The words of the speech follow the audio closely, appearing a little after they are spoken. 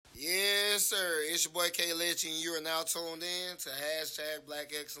sir. It's your boy K Lich, and you are now tuned in to hashtag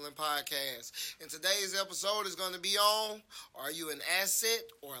Black Excellent Podcast. And today's episode is going to be on, are you an asset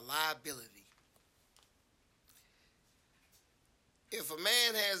or a liability? If a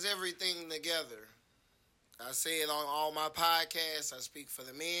man has everything together, I say it on all my podcasts, I speak for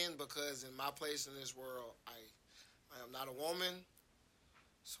the men because in my place in this world, I am not a woman,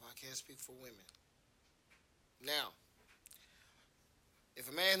 so I can't speak for women. Now, if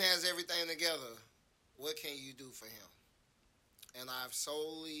a man has everything together, what can you do for him? And I've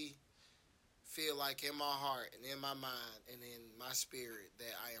solely feel like in my heart and in my mind and in my spirit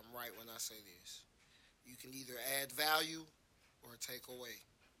that I am right when I say this. You can either add value or take away.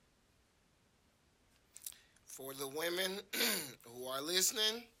 For the women who are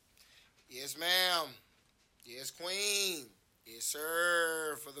listening, yes, ma'am. Yes, queen. Yes,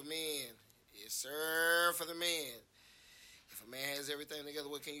 sir, for the men. Yes, sir, for the men. If a man has everything together,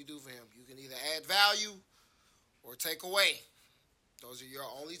 what can you do for him? You can either add value or take away. Those are your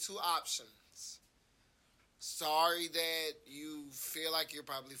only two options. Sorry that you feel like you're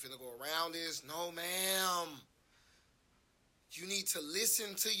probably finna go around this. No, ma'am. You need to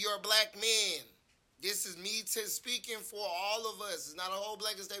listen to your black men. This is me speaking for all of us. It's not a whole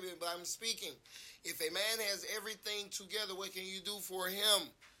blanket statement, but I'm speaking. If a man has everything together, what can you do for him?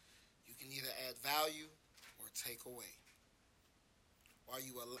 You can either add value or take away. Are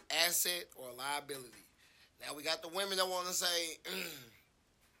you an asset or a liability? Now we got the women that want to say,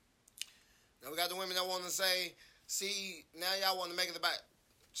 see, now y'all want to make it about,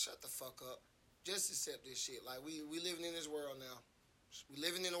 shut the fuck up. Just accept this shit. Like, we living in this world now. We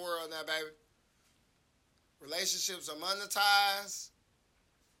living in the world now, baby. Relationships are monetized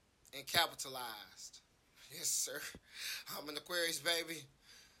and capitalized. Yes, sir. I'm an Aquarius, baby.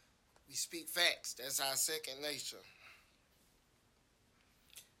 We speak facts. That's our second nature.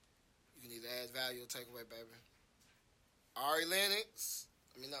 You can either add value or take away, baby. Ari Lennox.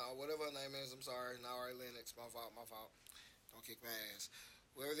 Whatever her name is, I'm sorry. Not Ari Lennox. My fault. Don't kick my ass.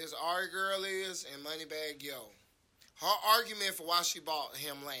 Whoever this Ari girl is and Moneybag Yo. Her argument for why she bought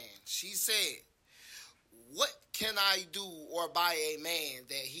him land. She said, what can I do or buy a man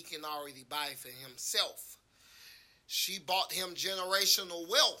that he can already buy for himself? She bought him generational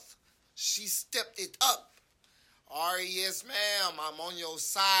wealth. She stepped it up. Ari, yes, ma'am, I'm on your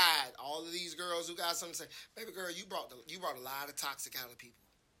side. All of these girls who got something to say, baby girl, you brought a lot of toxic out of people.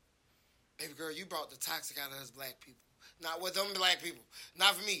 Baby girl, you brought the toxic out of us black people. Not with them black people.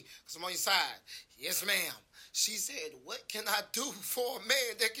 Not for me, because I'm on your side. Yes, ma'am. She said, what can I do for a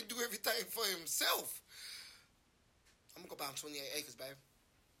man that can do everything for himself? I'm going to go buy him 28 acres, baby.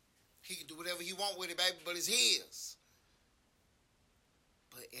 He can do whatever he want with it, baby, but it's his.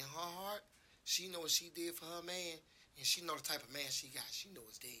 But in her heart, she know what she did for her man, and she know the type of man she got. She know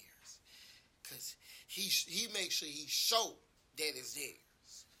it's theirs. Because he makes sure he show that it's theirs.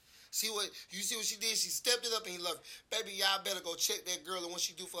 See what she did? She stepped it up and he loved it. Baby, y'all better go check that girl and what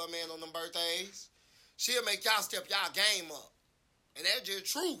she do for her man on them birthdays. She'll make y'all step y'all game up. And that's just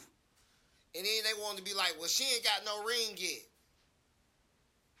true. And then they want to be like, well, she ain't got no ring yet.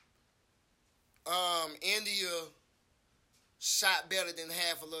 India shot better than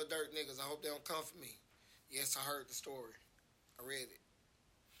half a Little Dirt niggas. I hope they don't come for me. Yes, I heard the story. I read it.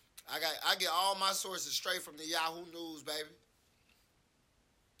 I get all my sources straight from the Yahoo News, baby.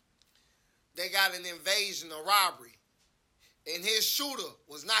 They got an invasion, a robbery. And his shooter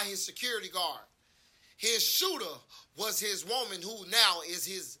was not his security guard. His shooter was his woman who now is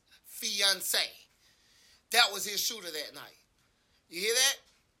his fiancé. That was his shooter that night. You hear that?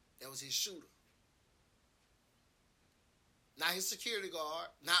 That was his shooter. Not his security guard,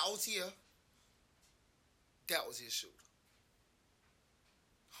 not OTF. That was his shooter.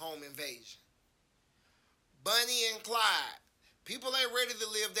 Home invasion. Bunny and Clyde. People ain't ready to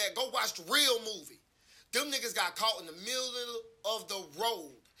live that. Go watch the real movie. Them niggas got caught in the middle of the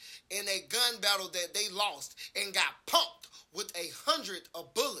road in a gun battle that they lost and got pumped with 100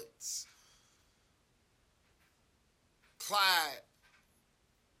 of bullets. Clyde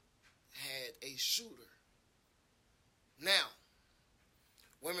had a shooter. Now,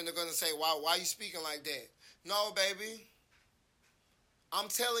 women are going to say, why you speaking like that? No, baby. I'm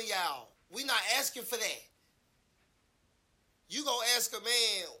telling y'all, we not asking for that. You go ask a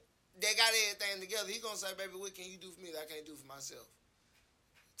man that got everything together, he going to say, baby, what can you do for me that I can't do for myself?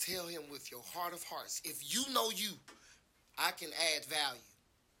 Tell him with your heart of hearts, if you know you, I can add value.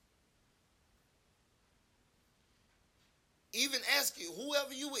 Even ask you,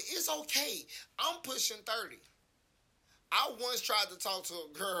 whoever you with, it's okay. I'm pushing 30. I once tried to talk to a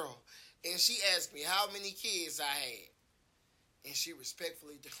girl, and she asked me how many kids I had, and she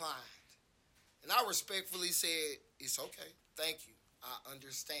respectfully declined. And I respectfully said, it's okay. Thank you. I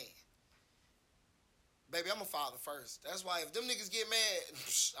understand. Baby, I'm a father first. That's why if them niggas get mad,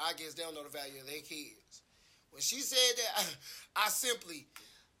 I guess they don't know the value of their kids. When she said that, I simply,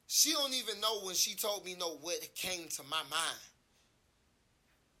 she don't even know when she told me no what came to my mind.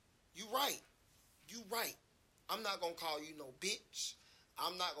 You right. You right. I'm not going to call you no bitch.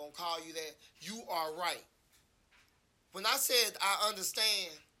 I'm not going to call you that. You are right. When I said I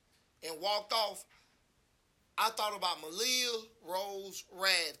understand and walked off, I thought about Malia Rose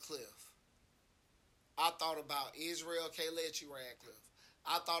Radcliffe. I thought about Israel Kalechi Radcliffe.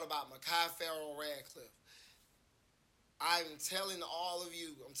 I thought about Makai Farrell Radcliffe. I'm telling all of you,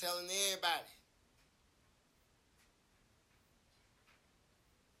 I'm telling everybody,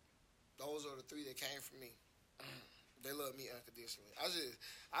 those are the three that came from me. They love me unconditionally.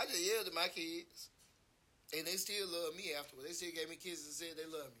 I just yelled at my kids, and they still love me afterwards. They still gave me kisses and said they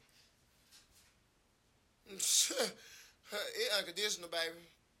love me. It unconditional, baby.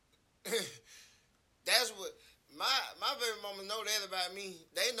 That's what my baby mama know that about me.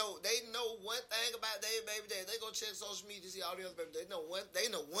 They know one thing about their baby dad. They go check social media to see all the other baby. They know one thing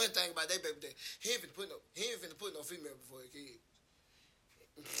about their baby dad. He ain't finna put no female before his kid.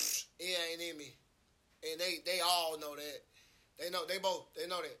 It ain't in me. And they all know that. They know that. They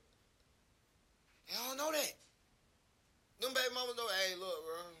all know that. Them baby mamas know, hey, look,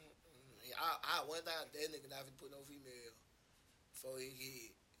 bro. I one time that nigga not finna put no female before his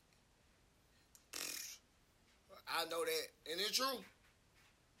kid. I know that, and it's true.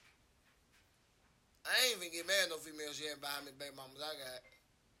 I ain't even get mad at no females she ain't behind me, baby mamas I got.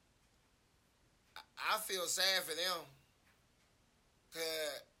 I feel sad for them,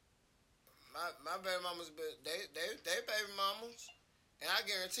 cause my baby mamas, they baby mamas, and I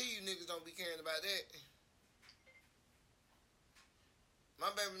guarantee you niggas don't be caring about that. My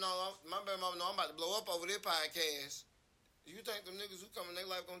baby mama know I'm about to blow up over this podcast. You think them niggas who come in their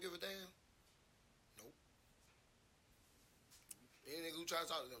life gonna give a damn? Nope. Any nigga who try to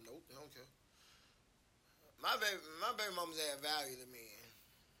talk to them, nope, they don't care. My baby mamas add value to me.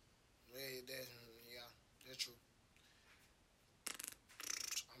 Yeah, that's true.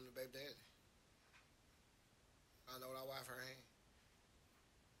 I'm the baby daddy. I know what I wife her hand.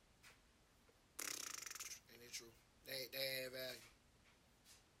 Ain't it true? They add value.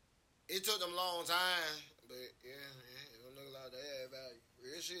 It took them a long time, but yeah, them niggas out there add value.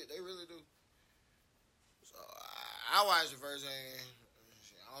 Real shit, they really do. So I watched the first hand.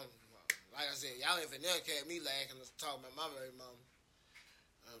 Like I said, y'all ain't finna never catch me laughing talking about my baby mama.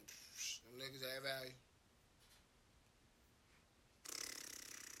 Them niggas add value.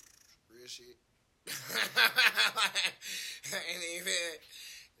 Real shit. Ain't even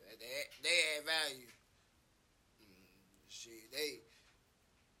they add value.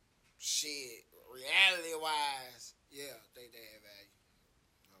 Shit. Reality wise, yeah, they add value.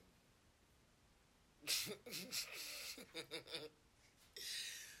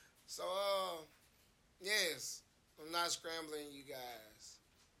 So, yes, I'm not scrambling you guys.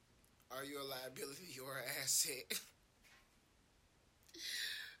 Are you a liability or an asset?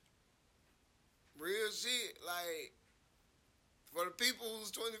 Real shit, like, for the people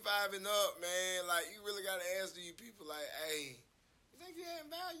who's 25 and up, man, like, you really gotta ask you people, like, hey, you think you add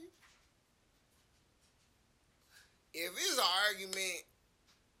value? If it's an argument,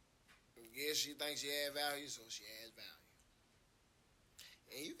 I guess she thinks she adds value, so she adds value.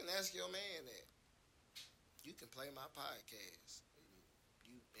 And you can ask your man that. You can play my podcast.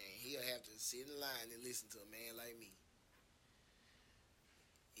 And he'll have to sit in line and listen to a man like me.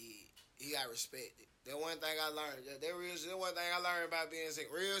 He got respected. That one thing I learned. That one thing I learned about being sick.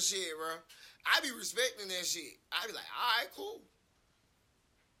 Real shit, bro. I be respecting that shit. I be like, all right, cool.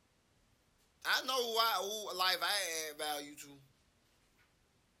 I know who life I add value to.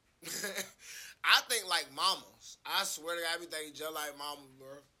 I think like mamas. I swear to God, I be thinking just like mamas,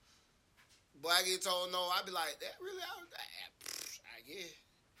 bro. But I get told no, I be like, that really? I guess.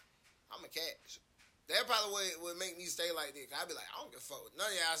 I'm a catch. That probably would make me stay like this. I be like, I don't give a fuck.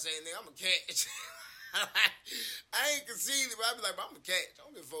 None of y'all saying that. I'm a catch. I ain't conceited, but I be like, I'm a catch. I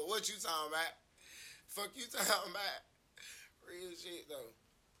don't give a fuck what you talking about. Fuck you talking about. Real shit, though.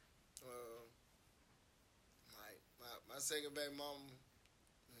 Like, my second baby mama,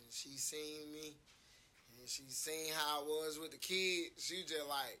 she seen me, and she seen how I was with the kids. She just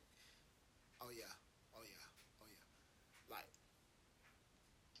like, oh yeah. Like,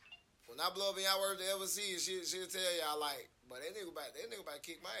 when I blow up in y'all work to ever see it, she'll tell y'all like, but that nigga about to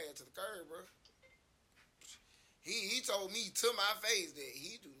kick my ass to the curb, bro. He told me to my face that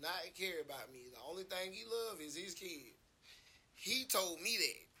he do not care about me. The only thing he love is his kids. He told me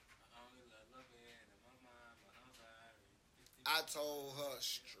that. I told her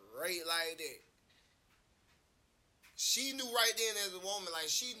straight like that. She knew right then as a woman, like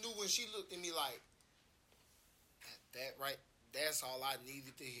she knew when she looked at me like that right. That's all I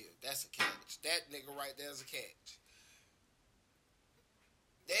needed to hear. That's a catch. That nigga right there's a catch.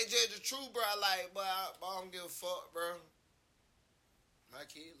 That's just the truth, bro. Like, but I don't give a fuck, bro. My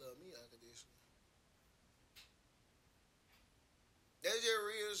kid love me unconditionally. That's just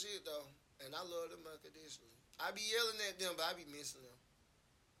real shit, though. And I love them unconditionally. I be yelling at them, but I be missing them.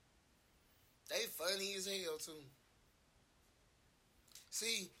 They funny as hell, too.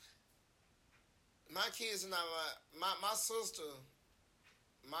 See, my kids and my sister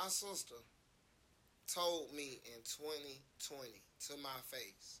told me in 2020 to my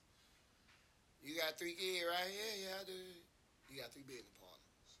face, you got 3 kids, right? Yeah, I do. You got 3 business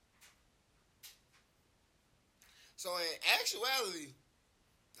partners. So in actuality,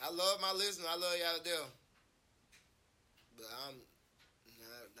 I love my listeners. I love y'all to death. But I'm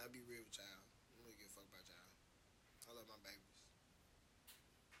not be real with y'all. I don't really give a fuck about y'all. I love my babies.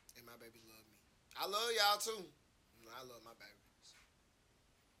 And my babies love me. I love y'all too. I love my babies.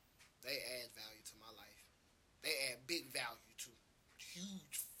 They add value to my life. They add big value too.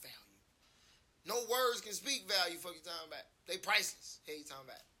 Huge value. No words can speak value. Fuck you talking about. They priceless. Hey, you talking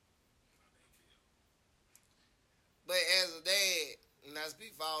about. But as a dad, and I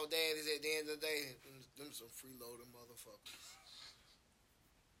speak for all daddies at the end of the day, them some freeloading motherfuckers.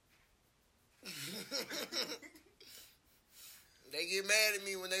 They get mad at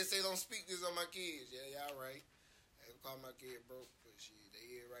me when they say don't speak this on my kids. Yeah, y'all right. I ain't call my kid broke, but shit, they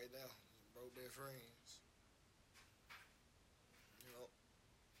here right now. Broke their friends. You know.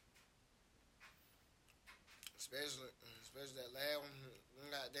 Especially that last one,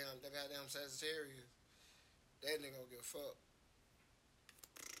 that goddamn Sagittarius. That nigga don't give a fuck.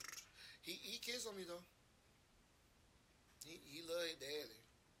 He kissed on me though. He love his daddy.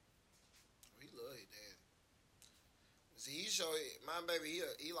 He love his daddy. See, he show it. My baby,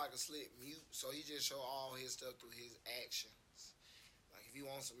 he like a slick mute, so he just show all his stuff through his actions. Like if he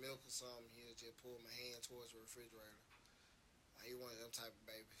wants some milk or something, he'll just pull my hand towards the refrigerator. Like he one of them type of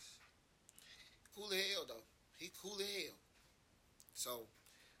babies. Cool as hell though. He cool as hell. So,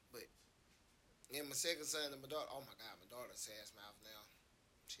 but then my second son and my daughter. Oh my god, my daughter's ass mouth now.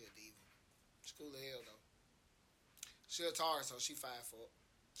 She a diva. She cool as hell though. She a tar, so she 5 foot.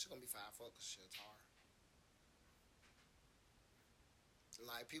 She gonna be 5 foot because she a tar.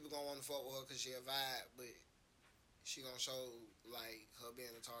 Like, people gonna want to fuck with her because she a vibe, but she gonna show, like, her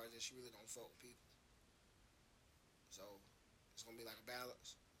being a tar that she really don't fuck with people. So, it's gonna be like a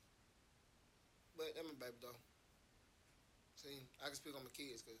balance. But that's my baby, though. See, I can speak on my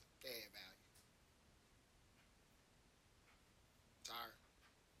kids because they add value. Tired.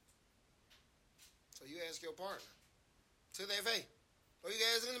 So, you ask your partner to their face. Or you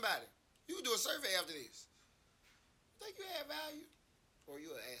can ask anybody. You can do a survey after this. You think you add value? Or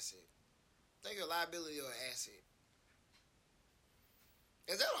you an asset? Think you're a liability or an asset?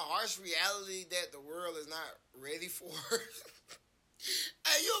 Is that a harsh reality that the world is not ready for?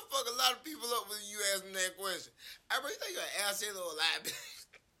 Hey, you'll fuck a lot of people up when you ask them that question. I really think you're an asset or a liability.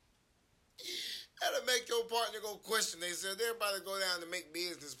 That'll make your partner go question themselves. Everybody go down to make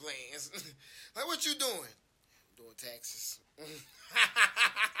business plans. Like, what you doing? I'm doing taxes.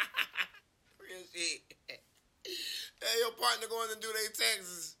 Real shit. Hey, your partner going to do their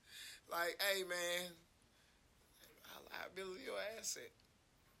taxes. Like, hey, man, a liability or asset.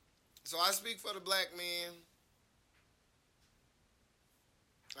 So I speak for the black men.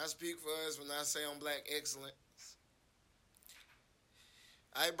 I speak for us when I say I'm black excellence.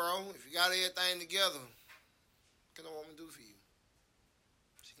 Hey, bro, if you got everything together, what can a woman do for you?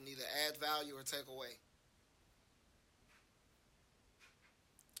 She can either add value or take away.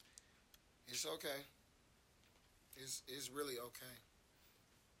 It's okay. It's really okay.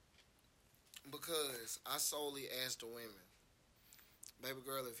 Because I solely ask the women, baby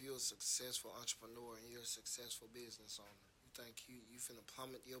girl, if you're a successful entrepreneur and you're a successful business owner, you think you finna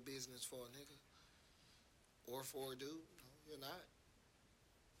plummet your business for a nigga? Or for a dude? No, you're not.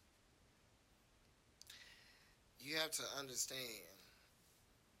 You have to understand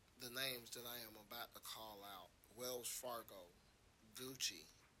the names that I am about to call out. Wells Fargo, Gucci,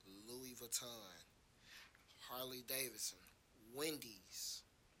 Louis Vuitton, Harley Davidson, Wendy's,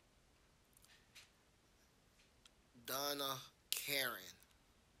 Donna Karen,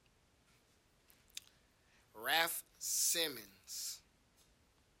 Raf Simmons.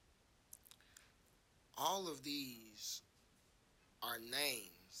 All of these are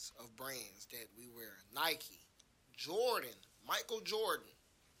names of brands that we wear. Nike, Jordan, Michael Jordan.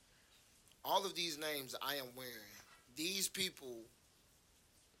 All of these names I am wearing these people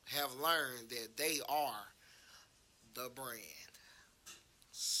have learned that they are the brand.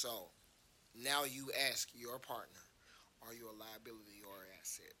 So now you ask your partner, are you a liability or an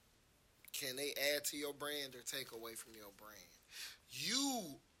asset? Can they add to your brand or take away from your brand? You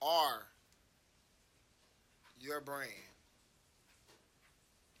are your brand.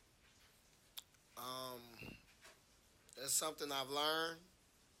 Um, that's something I've learned,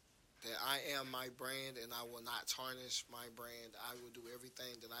 that I am my brand and I will not tarnish my brand. I will do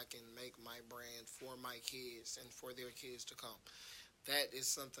everything that I can make my brand for my kids and for their kids to come. That is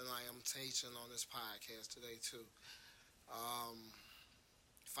something I am teaching on this podcast today too. Um,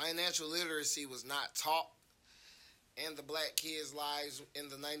 Financial literacy was not taught in the black kids' lives, in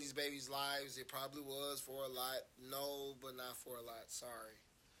the 90s babies' lives. It probably was for a lot. No, but not for a lot. Sorry.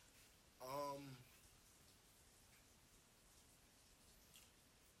 Um,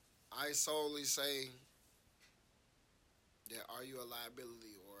 I solely say that, are you a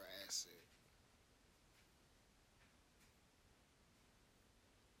liability or an asset?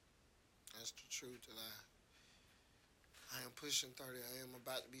 That's the truth that I am pushing 30. I am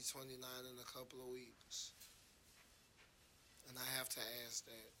about to be 29 in a couple of weeks. And I have to ask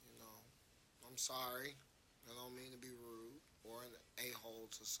that, you know. I'm sorry. I don't mean to be rude or an a-hole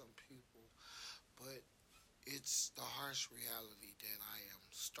to some people. But it's the harsh reality that I am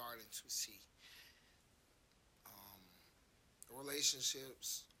starting to see.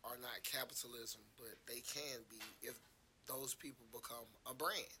 Relationships are not capitalism, but they can be if those people become a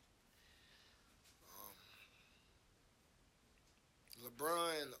brand. Um,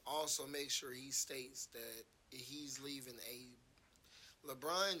 LeBron also makes sure he states that he's leaving a.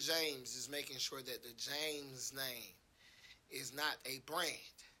 LeBron James is making sure that the James name is not a brand;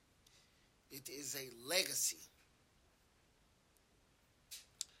 it is a legacy.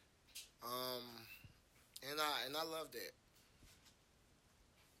 Um, and I love that.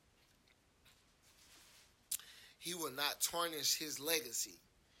 He will not tarnish his legacy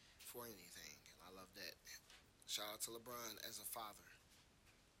for anything, and I love that. Shout out to LeBron as a father.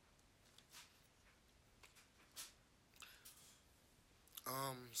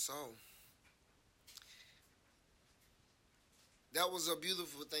 So that was a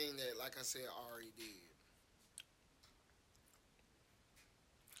beautiful thing that, like I said, Ari did.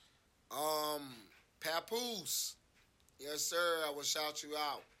 Um, Papoose, yes sir, I will shout you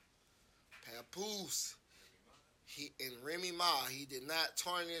out. Papoose, he and Remy Ma, he did not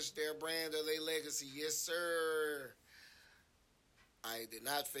tarnish their brand or their legacy. Yes sir, I did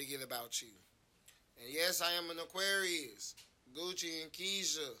not forget about you. And yes, I am an Aquarius. Gucci and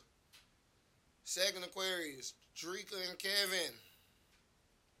Keisha, second Aquarius, Drika and Kevin.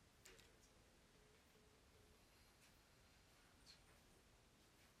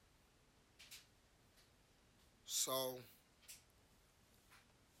 So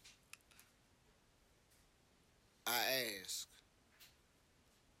I ask,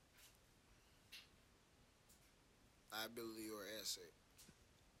 liability or asset?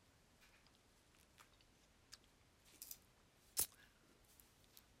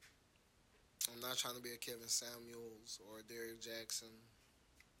 I'm not trying to be a Kevin Samuels or a Derrick Jackson.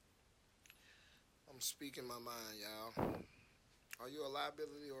 I'm speaking my mind, y'all. Are you a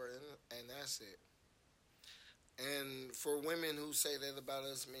liability or an asset? And for women who say that about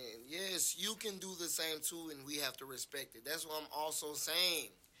us men, yes, you can do the same too, and we have to respect it. That's what I'm also saying.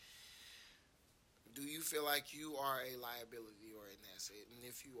 Do you feel like you are a liability or an asset? And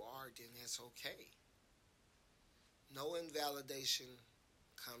if you are, then that's okay. No invalidation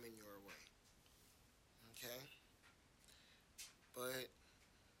coming your way. Okay? But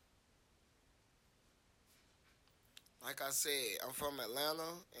like I said, I'm from Atlanta,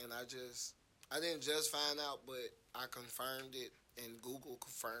 and I didn't just find out, but I confirmed it, and Google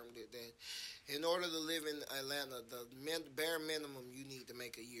confirmed it that in order to live in Atlanta, the bare minimum you need to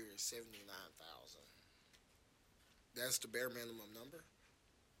make a year is 79,000. That's the bare minimum number.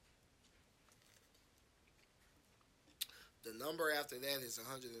 The number after that is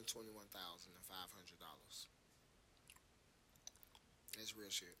 $121,500. That's real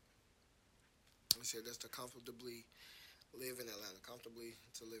shit. They said that's to comfortably live in Atlanta. Comfortably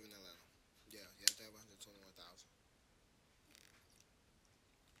to live in Atlanta. Yeah, you have to have 121,000.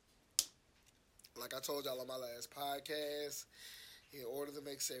 Like I told y'all on my last podcast, in order to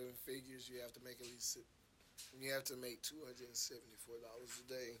make seven figures, you have to make at least you have to make $274 a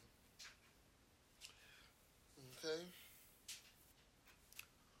day. Okay,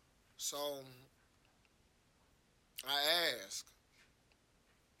 so I ask,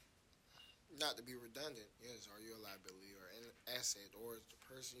 not to be redundant. Yes, are you a liability or an asset, or is the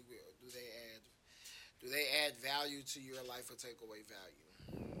person do they add Do they add value to your life or take away value?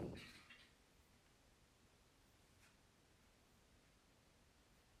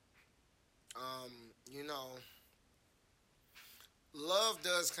 Um, you know, love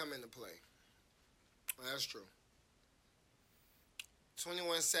does come into play. That's true.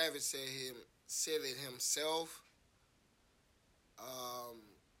 21 Savage said it himself. Um,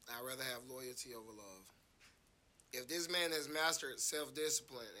 I'd rather have loyalty over love. If this man has mastered self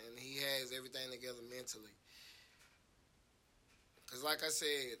discipline and he has everything together mentally, because like I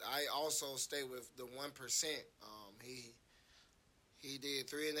said, I also stay with the 1%. He did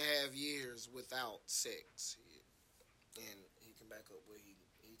 3.5 years without sex, and he can back up what he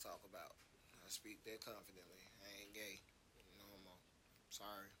talk about. I speak that confidently. I ain't gay no more.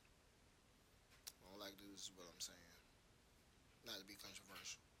 Sorry, I don't like to do this. Is what I'm saying. Not to be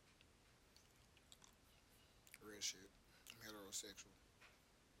controversial. Real shit. I'm heterosexual.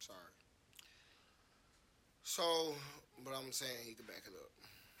 Sorry. So, but I'm saying he can back it up.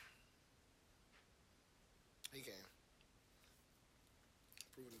 He can.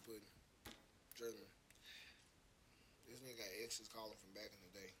 Prove the pudding. Journal. This nigga got exes calling from back in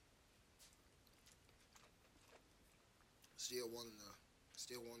the day. Still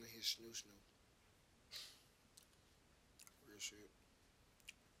wanting his snoo snoo. Real shit.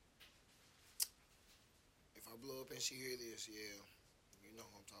 If I blow up and she hear this, yeah, you know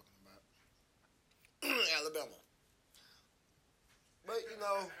who I'm talking about. Alabama. But you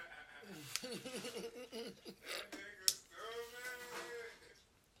know,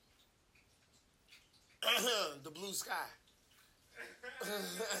 the blue sky.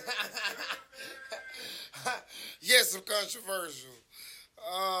 Yes, I'm controversial.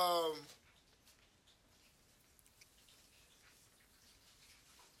 Um,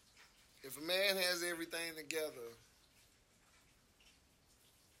 if a man has everything together,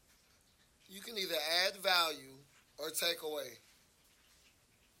 you can either add value or take away.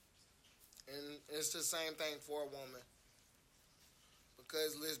 And it's the same thing for a woman.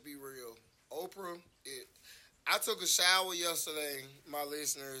 Because let's be real. Oprah, I took a shower yesterday, my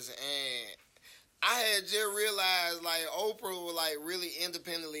listeners, and I had just realized like Oprah was like really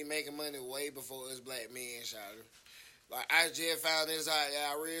independently making money way before us black men shouted. Like I just found this out,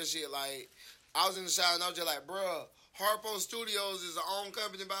 yeah, real shit. Like I was in the shower and I was just like, bruh, Harpo Studios is a own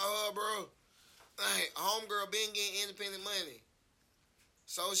company by her, bro. Like homegirl been getting independent money.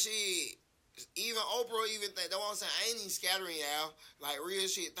 So she, even Oprah even think, that's what I'm saying, I ain't even scattering y'all. Like real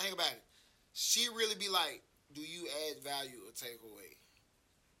shit, think about it. She really be like, do you add value or take away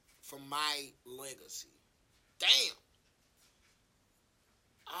from my legacy? Damn.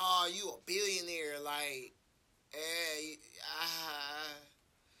 Oh, you a billionaire, like, hey,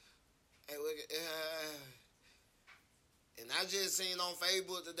 and I just seen on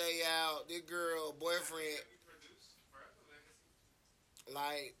Facebook today out this girl boyfriend,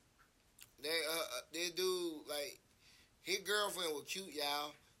 like, this dude, like, his girlfriend was cute,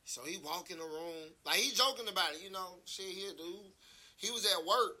 y'all. So he walk in the room, like he joking about it, you know, shit here, dude. He was at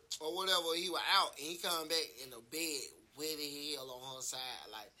work or whatever, he was out, and he come back in the bed, wet the hell on her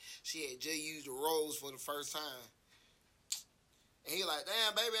side, like she had just used the rose for the first time. And he like,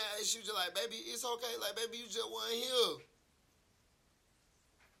 damn, baby, and she was just like, baby, it's okay, like, baby, you just weren't here.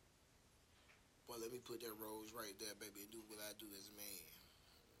 Boy, let me put that rose right there, baby, and do what I do as a man.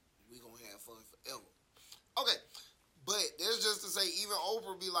 We gonna have fun forever. Okay. But that's just to say, even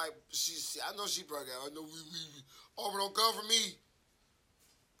Oprah be like, I know she probably got, I know Oprah don't come for me.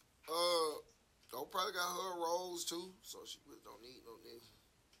 Oprah probably got her roles too, so she really don't need no nigga.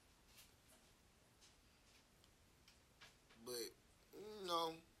 But, you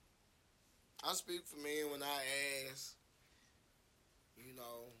know, I speak for men when I ask, you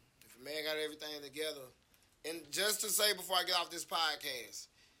know, if a man got everything together. And just to say before I get off this podcast,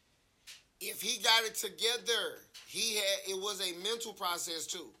 if he got it together, it was a mental process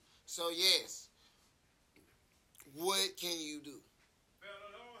too. So yes, what can you do?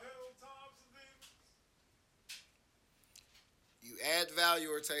 You add value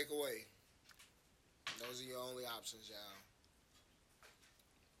or take away. Those are your only options, y'all.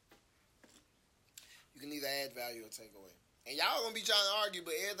 You can either add value or take away. And y'all gonna be trying to argue,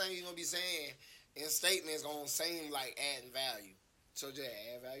 but everything you're gonna be saying in statements gonna seem like adding value. So just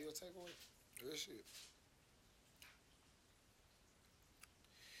add value or take away. Real shit.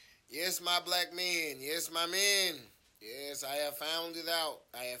 Yes, my black men. Yes, my men. Yes, I have found it out.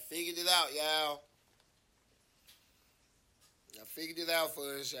 I have figured it out, y'all. I figured it out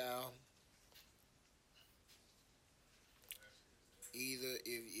for us, y'all. Either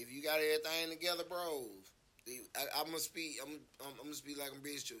if you got everything together, bro, I'm gonna speak. I'm gonna speak like I'm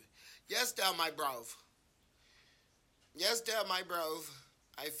bitch to it. Yes, down my bro. Yes, there, my bro.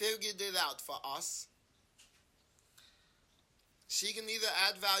 I figured it out for us. She can either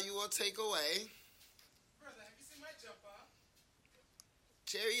add value or take away. Brother, have you seen my jumper?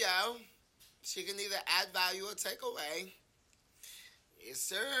 Cheerio. She can either add value or take away. Yes,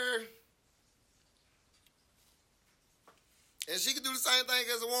 sir. And she can do the same thing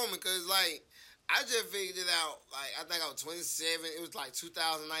as a woman, because, like, I just figured it out. Like, I think I was 27. It was like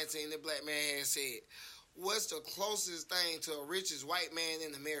 2019. The black man had said, what's the closest thing to a richest white man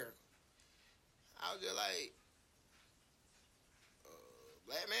in America? I was just like,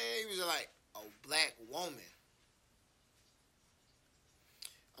 black man? He was just like, a black woman.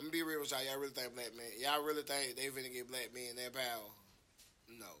 I'm going to be real with y'all. Y'all really think black men, y'all really think they finna get black men that power?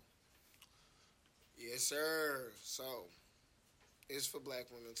 No. Yes, sir. So, it's for black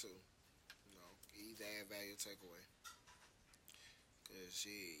women, too. You know, either add value or take away. Because,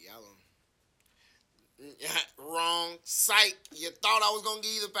 shit, y'all don't. Wrong. Psych. You thought I was going to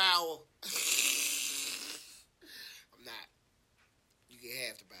give you the power. I'm not. You get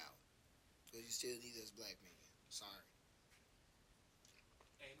half the power. Because you still need us black men. Sorry.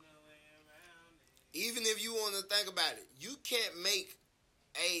 Ain't no way around it. Even if you want to think about it, you can't make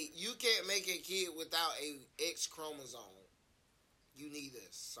a kid without a X chromosome. You need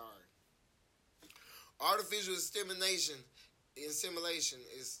us. Sorry. Artificial insemination is it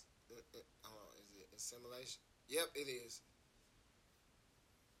insemination? Yep, it is.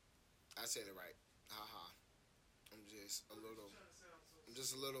 I said it right. Haha. I'm just a little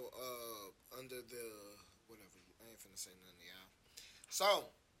under the whatever. I ain't finna say nothing to y'all. So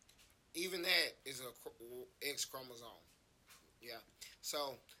even that is a X chromosome. Yeah.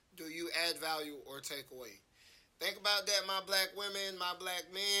 So do you add value or take away? Think about that, my black women, my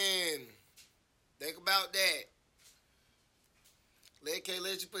black men. Think about that. Can't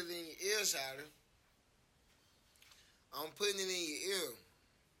let you put it in your ear, Shouter. I'm putting it in your ear.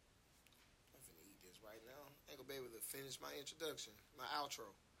 I'm finna eat this right now. I ain't gonna be able to finish my introduction, my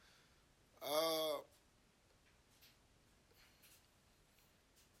outro.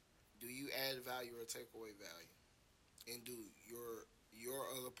 Do you add value or take away value? And do your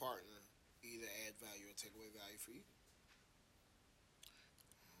other partner either add value or take away value for you?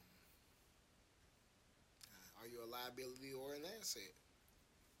 Are you a liability or an asset?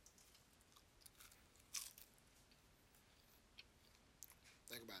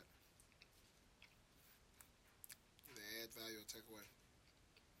 Think about it. Either add value or take away.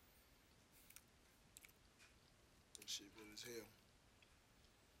 This shit good as hell.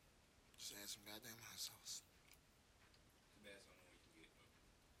 Just add some goddamn hot sauce. The best one when you get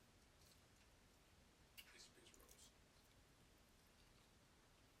this bitch rolls.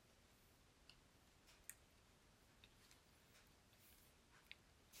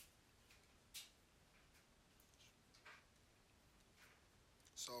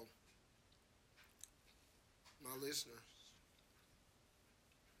 So, my listeners,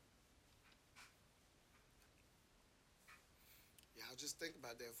 y'all just think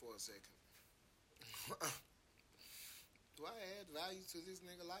about that for a second. Do I add value to this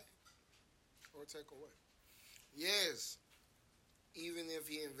nigga life or take away? Yes. Even if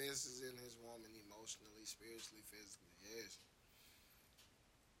he invests in his woman emotionally, spiritually, physically, yes.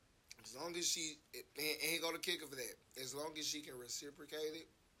 As long as she, and he go to kicker for that. As long as she can reciprocate it,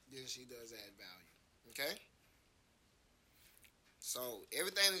 then she does add value. Okay? So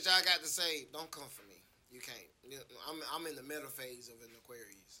everything that y'all got to say, don't come for me. You can't. I'm in the meta phase of an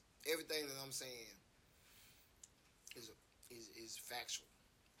Aquarius. Everything that I'm saying is factual.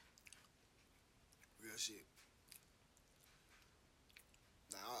 Real shit.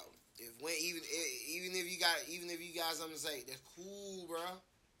 Now, even if you got something to say, that's cool, bro.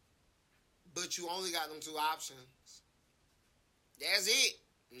 But you only got them two options. That's it.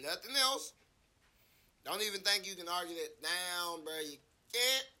 Nothing else. Don't even think you can argue that down, bro. You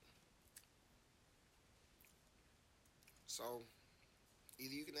can't. So,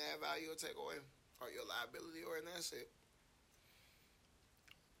 either you can add value or take away. Or your liability or an asset.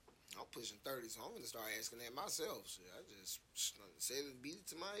 I'm pushing 30, so I'm going to start asking that myself. Shit, I just said it, beat it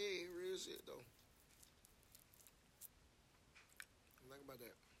to my head. Real shit, though. Think about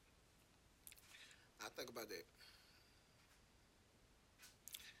that. I think about that.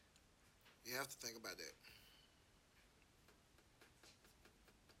 You have to think about that.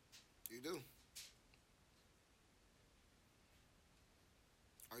 You do.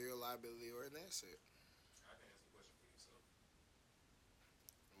 Are you a liability or an asset? I can answer the question for yourself.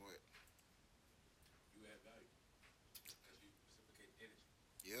 What? You add value because you reciprocate energy.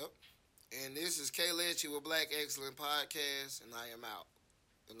 Yep. And this is K Lechy with Black Excellent Podcast, and I am out.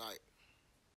 Good night.